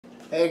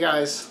Hey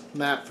guys,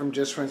 Matt from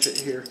Just Rent It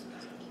here.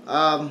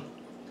 My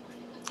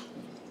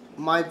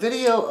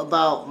video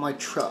about my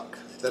truck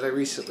that I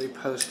recently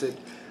posted,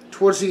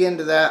 towards the end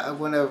of that I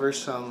went over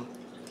some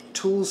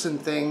tools and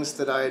things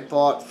that I had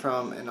bought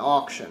from an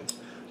auction.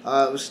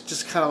 It was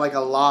just kind of like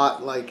a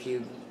lot, like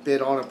you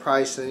bid on a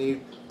price and then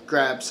you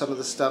grab some of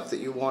the stuff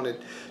that you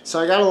wanted. So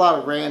I got a lot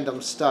of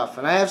random stuff,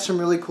 and I have some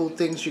really cool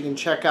things. You can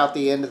check out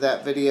the end of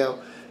that video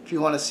if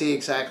you want to see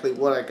exactly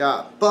what I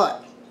got.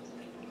 But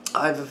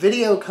I have a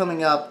video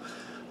coming up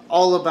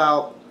all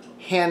about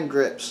hand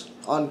grips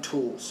on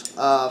tools,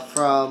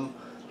 from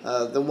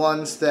the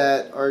ones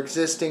that are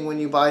existing when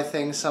you buy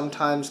things,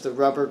 sometimes the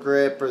rubber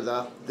grip or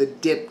the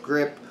dip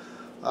grip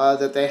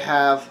that they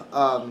have.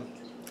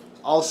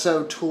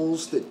 Also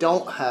tools that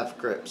don't have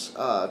grips,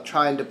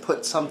 trying to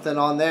put something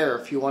on there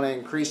if you want to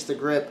increase the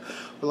grip.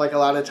 But like a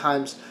lot of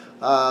times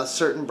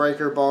certain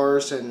breaker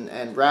bars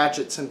and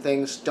ratchets and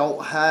things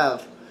don't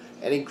have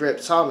any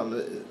grips on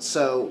them.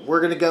 So we're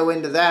going to go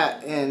into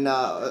that in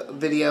a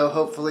video,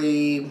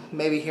 hopefully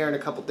maybe here in a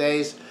couple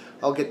days.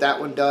 I'll get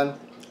that one done.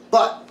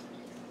 But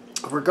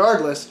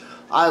regardless,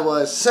 I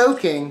was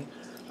soaking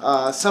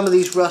some of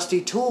these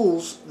rusty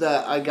tools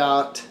that I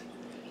got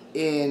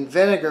in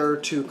vinegar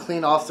to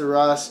clean off the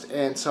rust,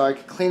 and so I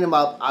could clean them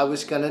up. I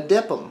was going to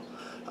dip them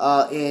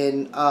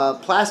in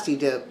Plasti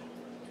Dip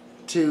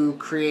to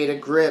create a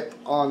grip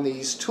on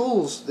these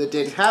tools that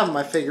didn't have them.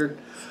 I figured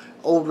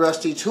old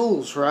rusty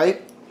tools,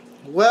 right?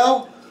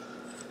 Well,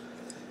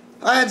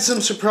 I had some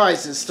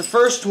surprises. The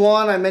first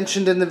one I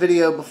mentioned in the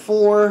video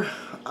before.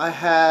 I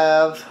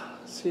have,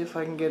 let's see if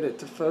I can get it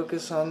to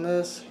focus on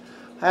this.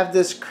 I have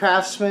this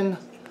Craftsman,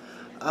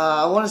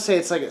 I want to say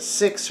it's like a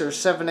 6 or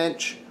 7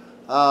 inch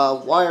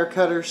wire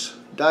cutters,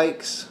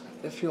 dikes,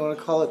 if you want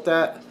to call it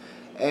that.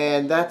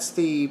 And that's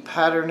the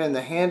pattern in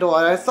the handle.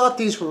 And I thought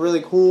these were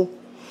really cool.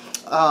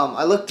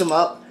 I looked them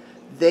up.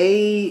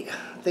 They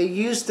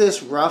use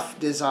this rough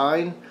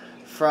design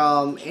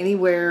from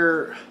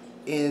anywhere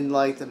in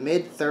like the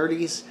mid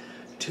 30s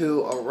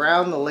to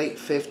around the late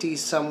 50s,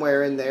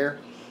 somewhere in there.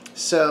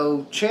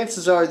 So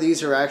chances are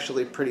these are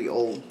actually pretty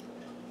old.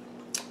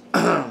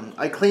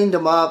 I cleaned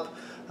them up.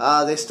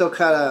 They still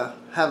kind of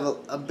have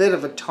a bit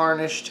of a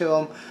tarnish to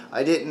them.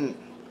 I didn't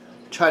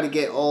try to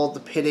get all the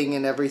pitting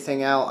and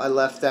everything out. I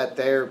left that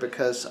there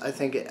because I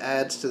think it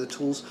adds to the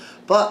tools.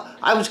 But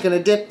I was going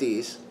to dip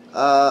these.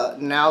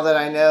 Now that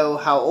I know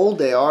how old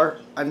they are,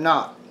 I'm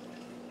not.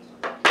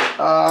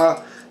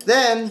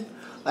 Then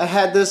I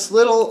had this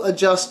little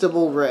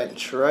adjustable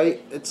wrench,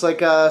 right? It's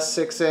like a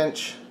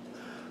 6-inch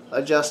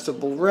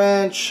adjustable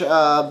wrench.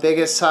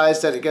 Biggest size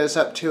that it goes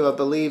up to, I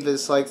believe,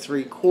 is like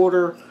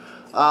 3/4.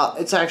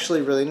 It's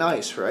actually really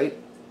nice, right?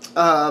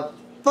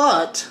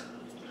 But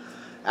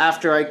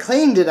after I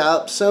cleaned it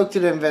up, soaked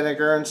it in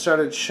vinegar, and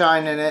started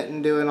shining it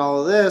and doing all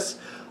of this,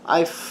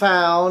 I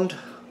found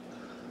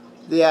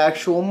the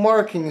actual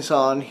markings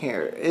on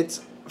here.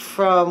 It's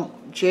from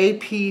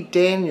JP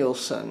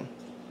Danielson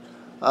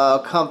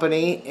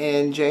company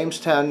in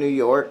Jamestown, New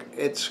York.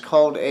 It's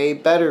called a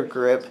Better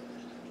Grip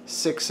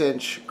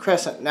 6-inch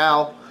crescent.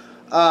 Now,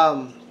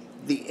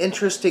 the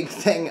interesting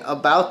thing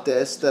about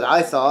this, that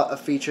I thought, a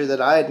feature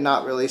that I had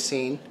not really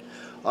seen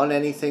on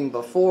anything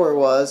before,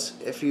 was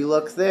if you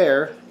look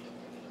there,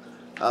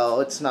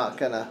 oh, it's not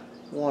gonna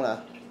want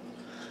to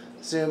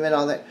zoom in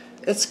on that.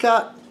 It's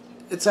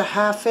a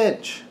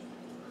half-inch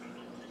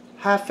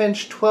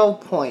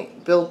 12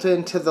 point built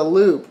into the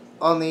loop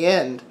on the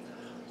end.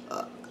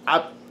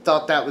 I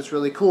thought that was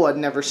really cool. I'd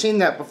never seen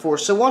that before.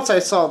 So once I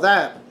saw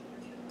that,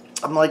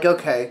 I'm like,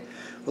 okay,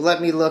 well,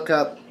 let me look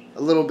up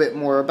a little bit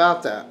more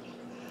about that.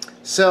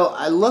 So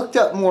I looked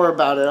up more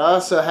about it. I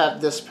also have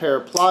this pair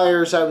of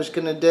pliers I was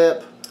going to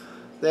dip.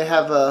 They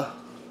have a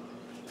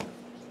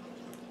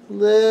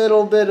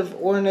little bit of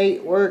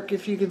ornate work,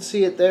 if you can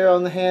see it there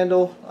on the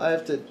handle. I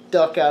have to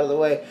duck out of the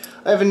way.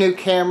 I have a new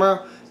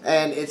camera,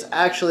 and it's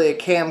actually a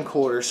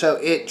camcorder, so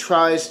it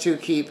tries to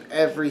keep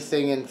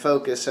everything in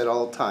focus at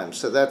all times.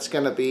 So that's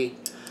going to be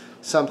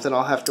something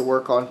I'll have to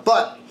work on.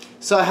 But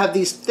so I have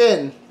these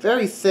thin,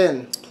 very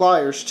thin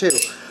pliers too.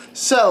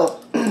 So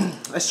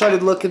I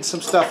started looking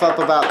some stuff up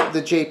about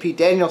the JP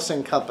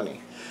Danielson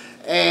company,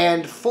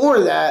 and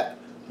for that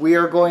we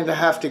are going to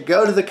have to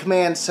go to the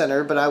command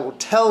center, but I will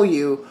tell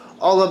you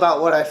all about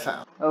what I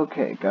found.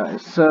 Okay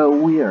guys, so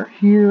we are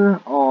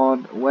here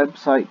on a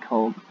website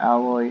called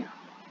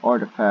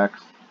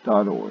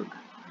alloyartifacts.org.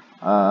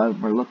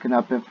 We're looking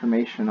up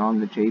information on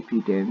the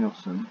JP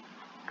Danielson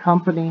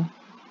company,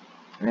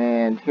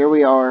 and here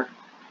we are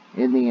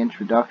in the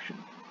introduction.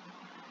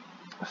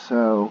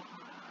 So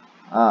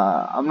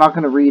I'm not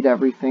going to read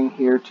everything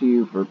here to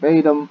you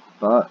verbatim,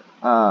 but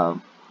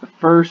the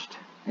first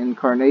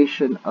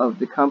incarnation of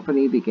the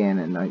company began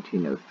in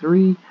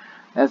 1903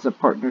 as a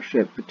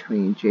partnership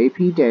between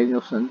JP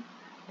Danielson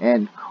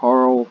and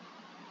Carl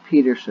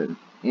Peterson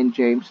in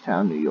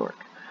Jamestown, New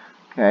York.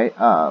 Okay,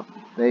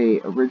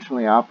 they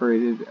originally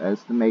operated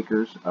as the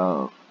makers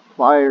of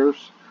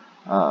pliers,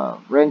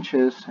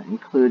 wrenches,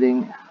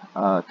 including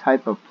a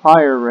type of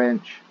plier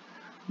wrench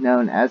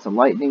known as a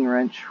lightning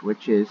wrench,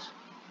 which is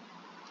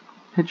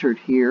pictured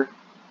here.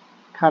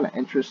 Kind of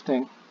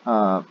interesting. It's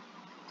a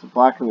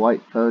black and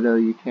white photo.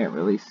 You can't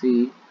really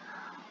see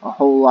a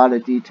whole lot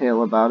of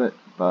detail about it,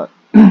 but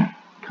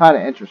kind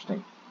of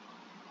interesting.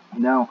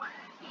 Now,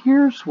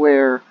 here's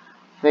where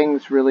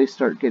things really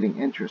start getting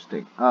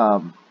interesting.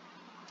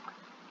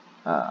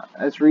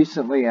 As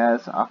recently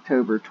as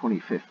October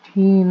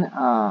 2015,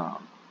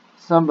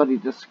 somebody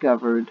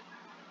discovered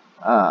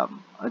a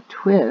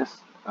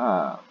twist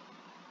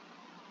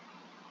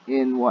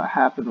in what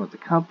happened with the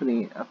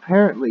company.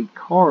 Apparently,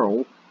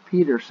 Carl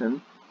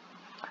Peterson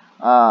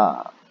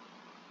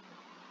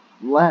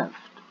left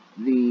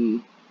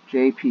the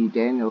JP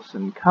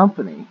Danielson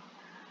company,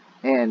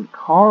 and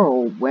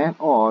Carl went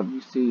on,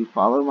 you see,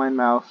 follow my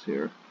mouse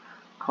here,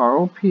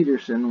 Carl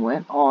Peterson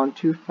went on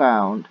to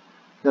found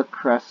the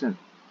Crescent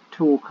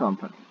Tool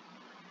Company.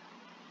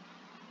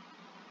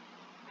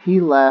 He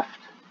left,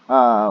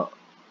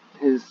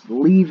 his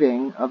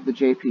leaving of the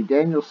JP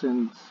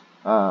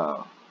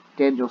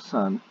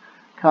Danielson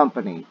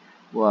company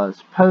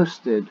was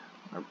posted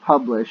or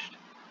published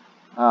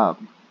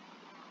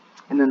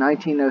in the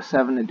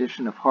 1907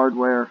 edition of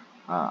Hardware.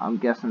 I'm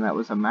guessing that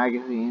was a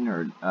magazine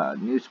or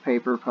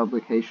newspaper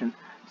publication,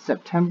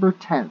 September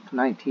 10th,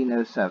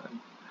 1907.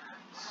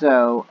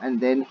 So, and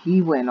then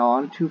he went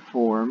on to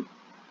form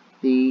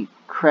the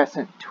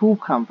Crescent Tool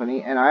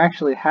Company, and I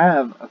actually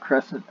have a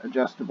Crescent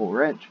adjustable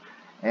wrench,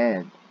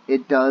 and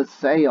it does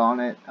say on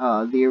it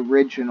the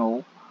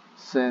original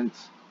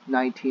since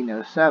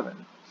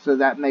 1907. So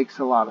that makes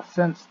a lot of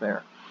sense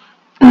there.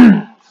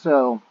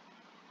 So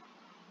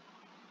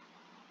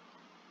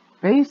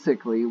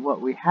basically what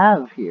we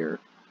have here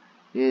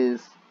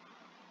is,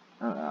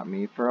 I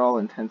mean, for all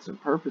intents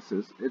and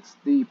purposes, it's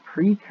the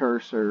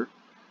precursor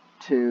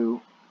to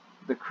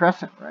the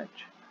Crescent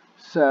wrench.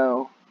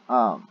 So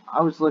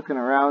I was looking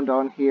around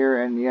on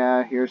here, and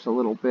yeah, here's a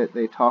little bit.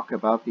 They talk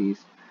about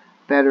these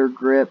better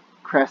grip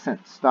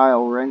Crescent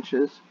style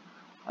wrenches,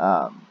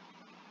 and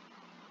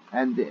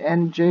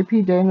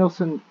JP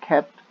Danielson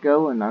kept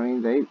going. I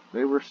mean,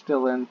 they were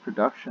still in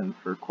production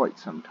for quite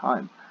some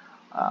time,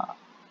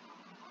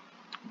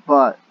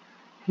 but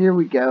here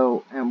we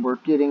go, and we're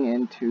getting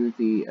into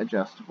the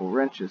adjustable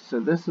wrenches. So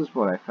this is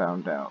what I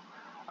found out.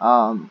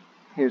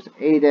 Here's an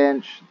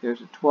 8-inch,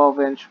 there's a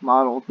 12-inch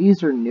model.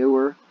 These are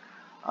newer,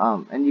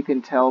 and you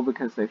can tell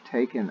because they've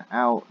taken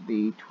out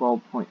the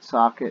 12-point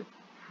socket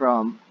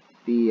from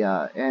the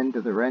end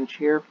of the wrench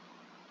here.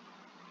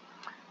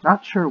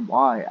 Not sure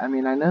why. I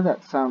mean, I know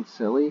that sounds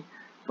silly,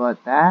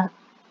 but that,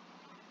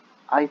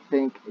 I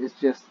think, is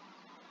just,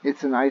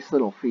 it's a nice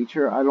little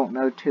feature. I don't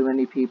know too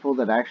many people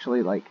that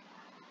actually, like,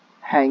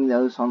 hang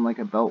those on, like,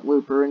 a belt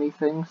loop or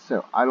anything,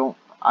 so I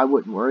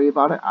wouldn't worry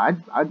about it.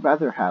 I'd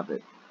rather have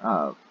it.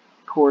 Of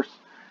course,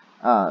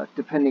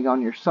 depending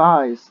on your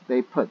size,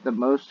 they put the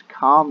most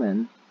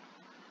common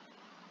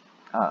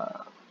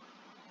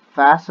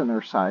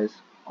fastener size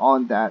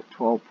on that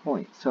 12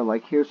 point. So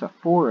like here's a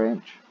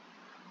 4-inch.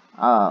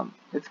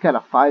 It's got a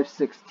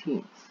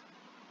 5/16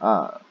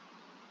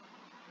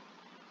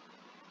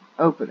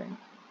 opening.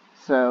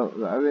 So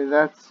I mean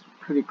that's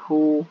pretty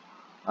cool.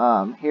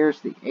 Here's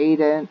the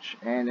 8-inch,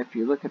 and if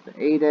you look at the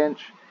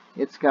 8-inch,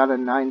 it's got a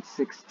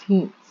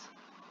 9/16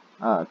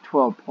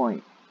 12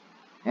 point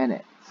in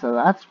it. So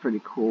that's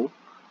pretty cool.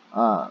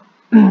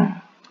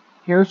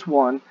 Here's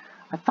one.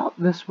 I thought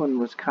this one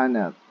was kind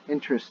of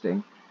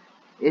interesting.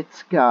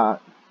 It's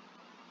got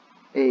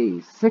a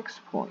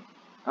 6-point.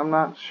 I'm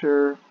not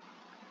sure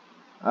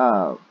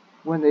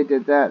when they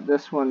did that.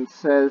 This one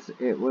says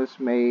it was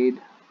made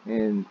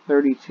in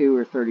 32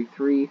 or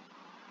 33,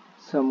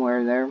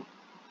 somewhere there.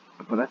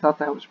 But I thought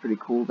that was pretty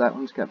cool. That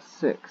one's got a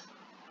 6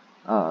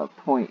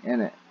 point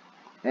in it.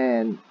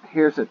 And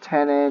here's a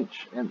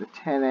 10-inch, and the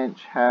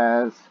 10-inch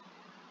has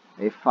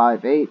a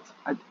 5/8.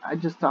 I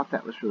just thought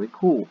that was really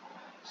cool.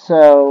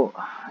 So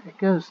it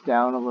goes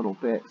down a little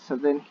bit. So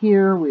then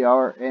here we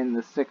are in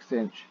the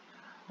 6-inch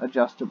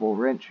adjustable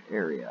wrench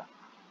area.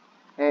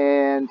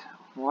 And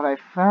what I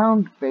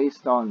found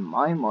based on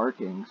my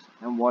markings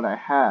and what I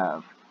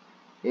have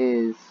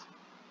is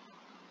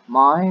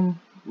mine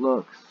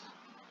looks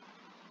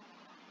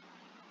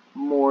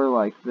more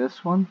like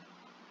this one,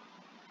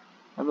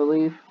 I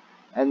believe.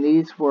 And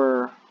these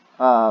were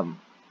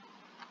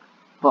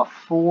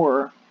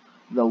before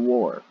the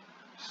war.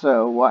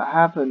 So what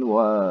happened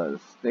was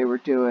they were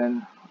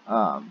doing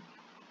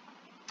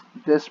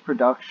this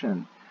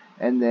production,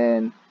 and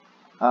then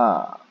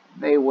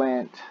they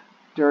went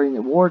during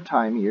the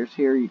wartime years.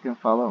 Here you can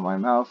follow my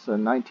mouse,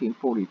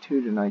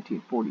 1942 to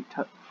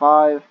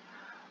 1945.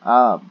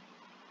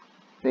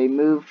 They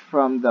moved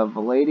from the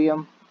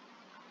palladium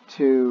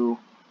to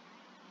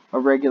a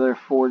regular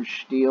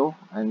forged steel,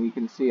 and you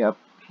can see up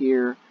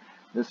here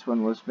this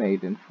one was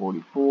made in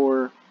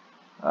 44,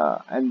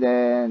 and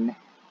then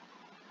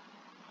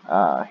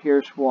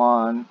here's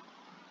one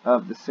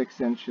of the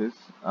 6 inches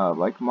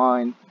like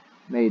mine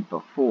made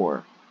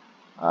before.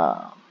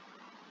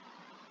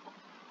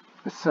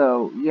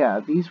 So yeah,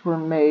 these were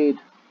made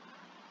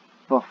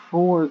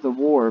before the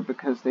war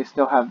because they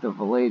still have the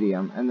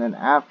palladium, and then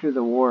after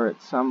the war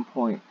at some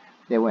point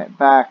they went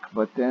back,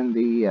 but then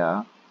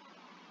the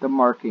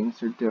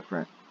markings are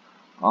different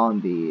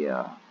on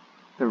the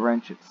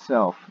wrench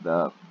itself,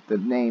 the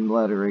name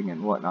lettering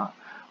and whatnot.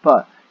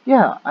 But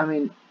yeah, I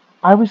mean,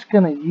 I was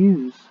gonna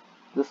use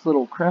this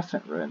little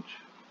crescent wrench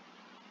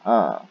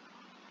at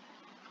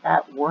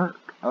work.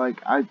 Like,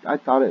 I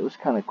thought it was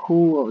kind of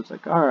cool. I was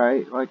like, all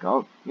right, like,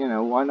 I'll,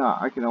 why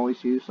not? I can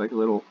always use like a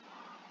little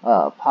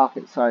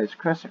pocket-sized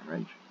crescent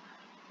wrench.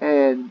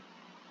 And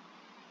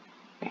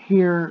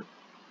here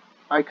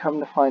I come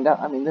to find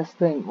out, I mean, this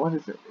thing, what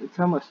is it? It's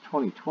almost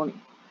 2020.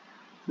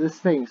 This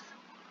thing's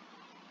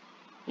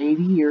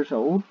 80 years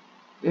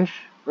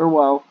old-ish, or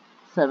well,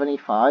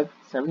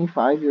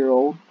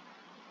 75-year-old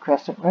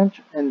crescent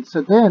wrench. And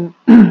so then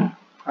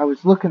I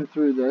was looking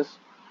through this,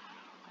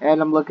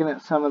 and I'm looking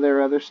at some of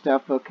their other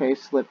stuff. Okay,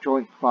 slip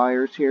joint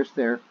pliers. Here's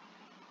their,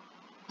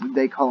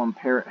 they call them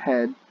parrot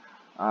head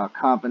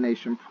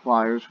combination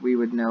pliers. We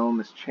would know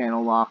them as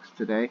channel locks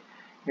today.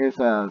 Here's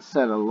a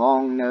set of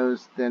long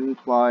nose thin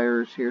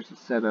pliers. Here's a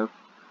set of,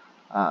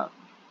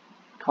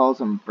 calls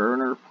them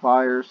burner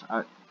pliers,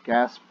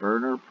 gas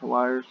burner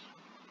pliers.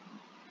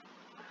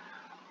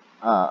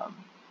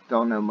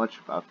 Don't know much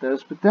about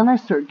those. But then I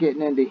start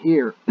getting into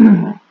here.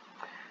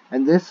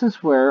 And this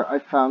is where I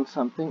found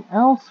something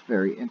else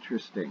very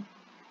interesting.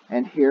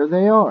 And here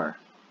they are.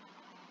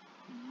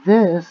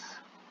 This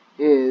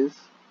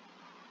is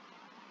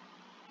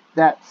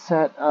that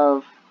set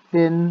of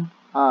thin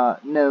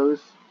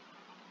nose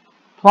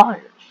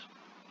pliers.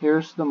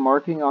 Here's the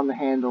marking on the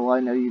handle.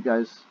 I know you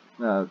guys,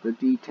 the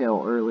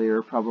detail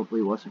earlier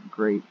probably wasn't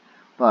great,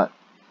 but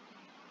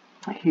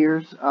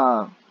here's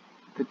the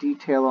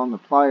detail on the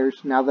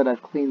pliers. Now that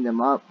I've cleaned them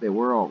up, they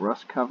were all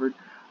rust covered.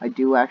 I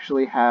do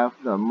actually have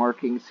the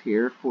markings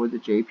here for the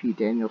JP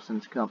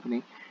Danielson's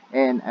company,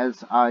 and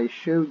as I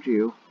showed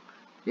you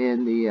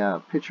in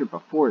the picture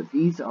before,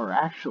 these are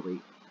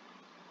actually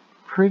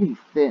pretty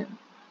thin.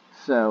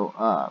 So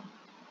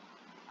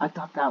I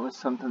thought that was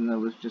something that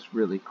was just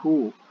really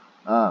cool,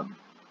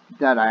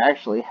 that I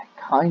actually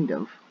kind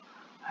of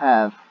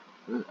have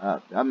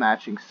a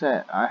matching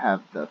set. I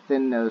have the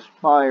thin nose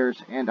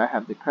pliers and I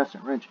have the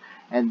crescent wrench,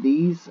 and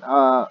these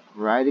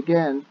right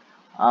again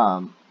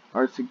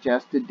are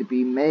suggested to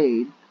be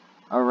made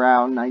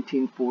around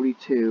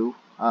 1942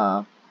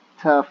 to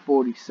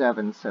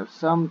 47, so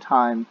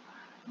sometime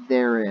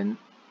therein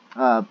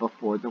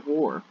before the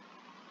war.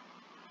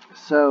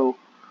 So,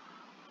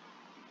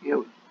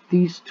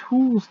 these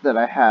tools that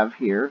I have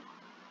here,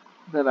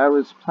 that I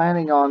was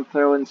planning on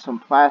throwing some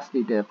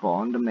plasti dip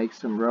on to make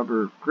some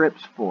rubber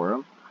grips for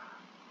them,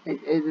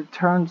 it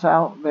turns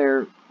out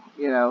they're,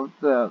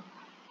 the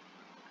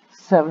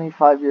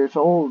 75 years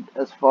old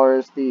as far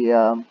as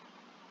the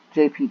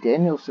JP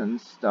Danielson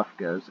stuff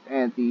goes,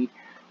 and the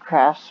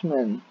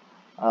Craftsman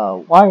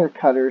wire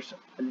cutters,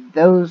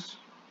 those,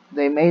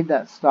 they made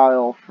that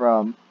style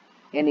from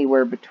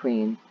anywhere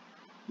between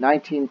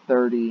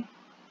 1930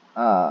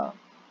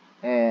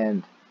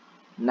 and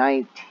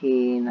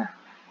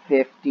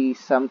 1950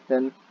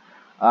 something.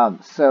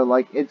 So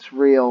like, it's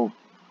real,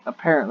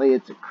 apparently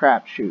it's a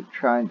crapshoot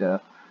trying to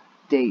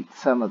date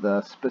some of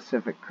the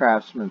specific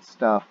Craftsman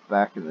stuff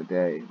back in the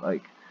day.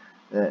 Like,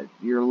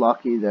 you're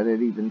lucky that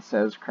it even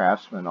says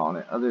Craftsman on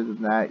it. Other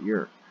than that,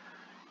 you're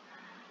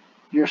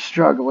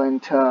struggling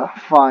to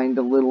find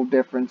the little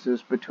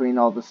differences between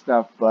all the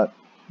stuff. But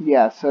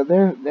yeah, so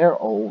they're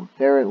old.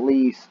 They're at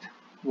least,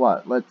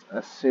 what, let's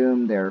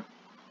assume they're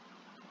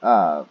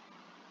about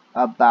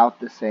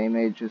the same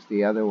age as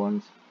the other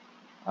ones.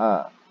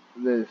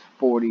 The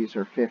 40s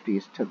or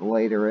 50s to the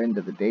later end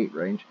of the date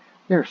range.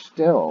 They're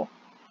still,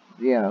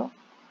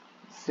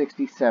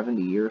 60,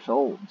 70 years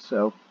old.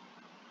 So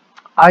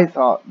I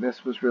thought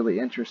this was really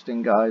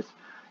interesting, guys,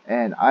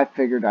 and I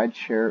figured I'd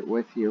share it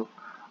with you.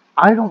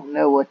 I don't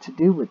know what to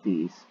do with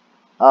these.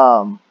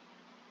 I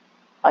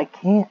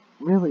can't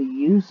really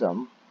use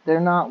them. They're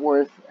not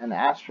worth an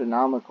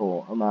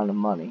astronomical amount of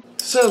money.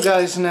 So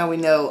guys, now we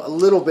know a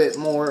little bit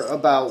more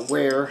about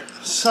where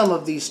some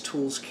of these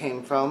tools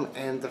came from,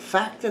 and the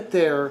fact that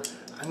they're,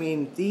 I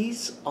mean,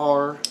 these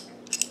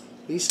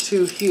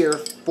two here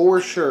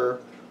for sure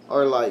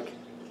are like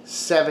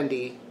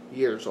 70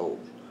 years old.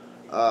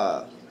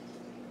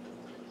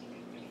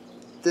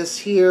 This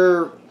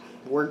here,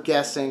 we're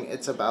guessing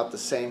it's about the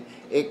same.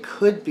 It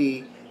could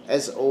be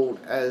as old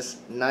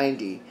as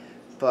 90,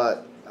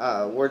 but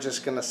we're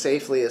just going to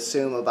safely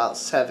assume about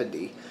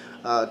 70,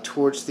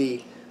 towards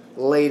the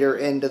later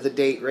end of the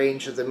date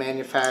range of the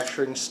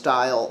manufacturing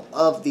style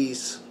of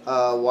these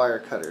wire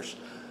cutters.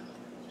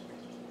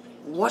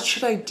 What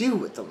should I do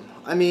with them?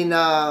 I mean,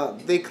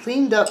 they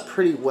cleaned up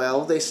pretty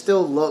well. They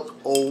still look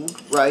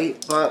old,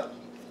 right? But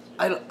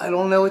I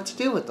don't know what to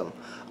do with them.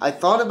 I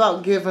thought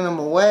about giving them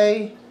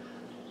away.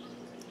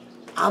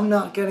 I'm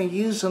not going to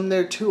use them.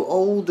 They're too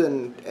old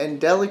and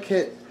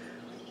delicate.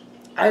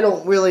 I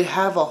don't really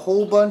have a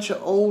whole bunch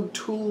of old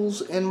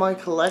tools in my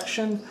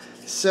collection.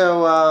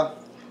 So,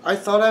 I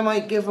thought I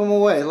might give them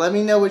away. Let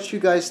me know what you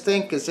guys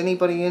think. Is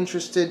anybody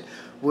interested?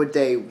 Would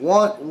they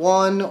want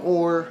one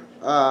or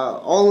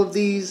all of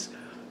these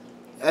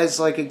as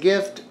like a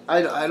gift?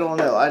 I don't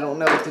know. I don't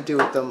know what to do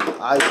with them.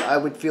 I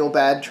would feel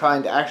bad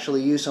trying to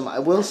actually use them. I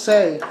will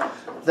say,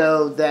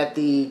 though, that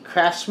the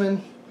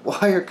Craftsman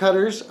wire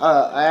cutters,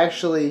 I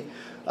actually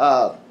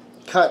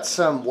cut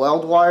some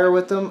weld wire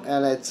with them,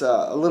 and it's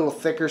a little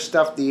thicker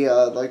stuff, the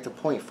like the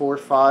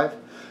 0.45,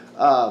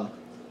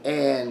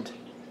 and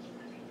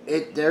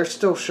they're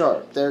still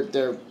sharp.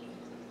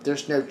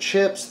 There's no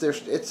chips.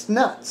 It's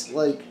nuts.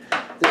 Like,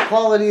 the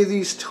quality of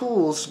these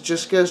tools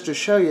just goes to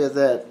show you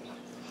that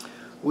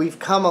we've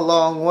come a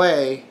long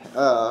way,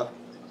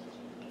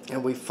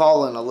 and we've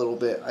fallen a little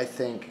bit, I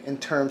think, in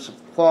terms of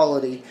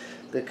quality,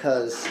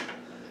 because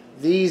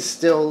these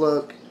still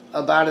look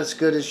about as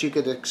good as you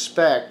could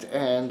expect,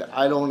 and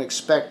I don't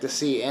expect to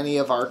see any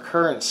of our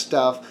current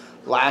stuff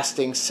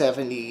lasting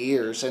 70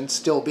 years and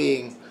still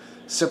being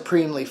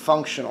supremely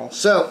functional.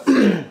 So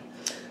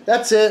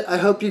that's it. I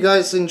hope you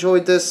guys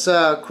enjoyed this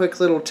quick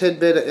little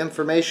tidbit of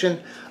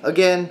information.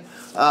 Again,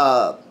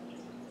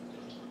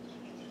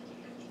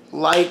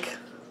 like,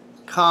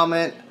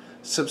 comment,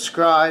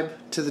 subscribe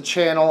to the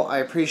channel. I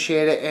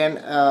appreciate it.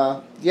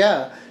 And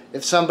yeah,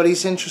 if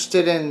somebody's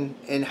interested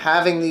in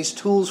having these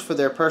tools for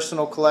their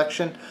personal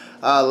collection,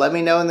 let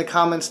me know in the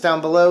comments down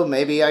below.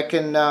 Maybe I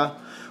can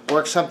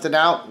work something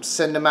out,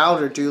 send them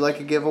out, or do like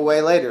a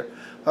giveaway later.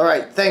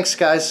 Alright, thanks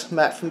guys.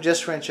 Matt from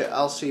Just Wrench It.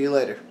 I'll see you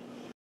later.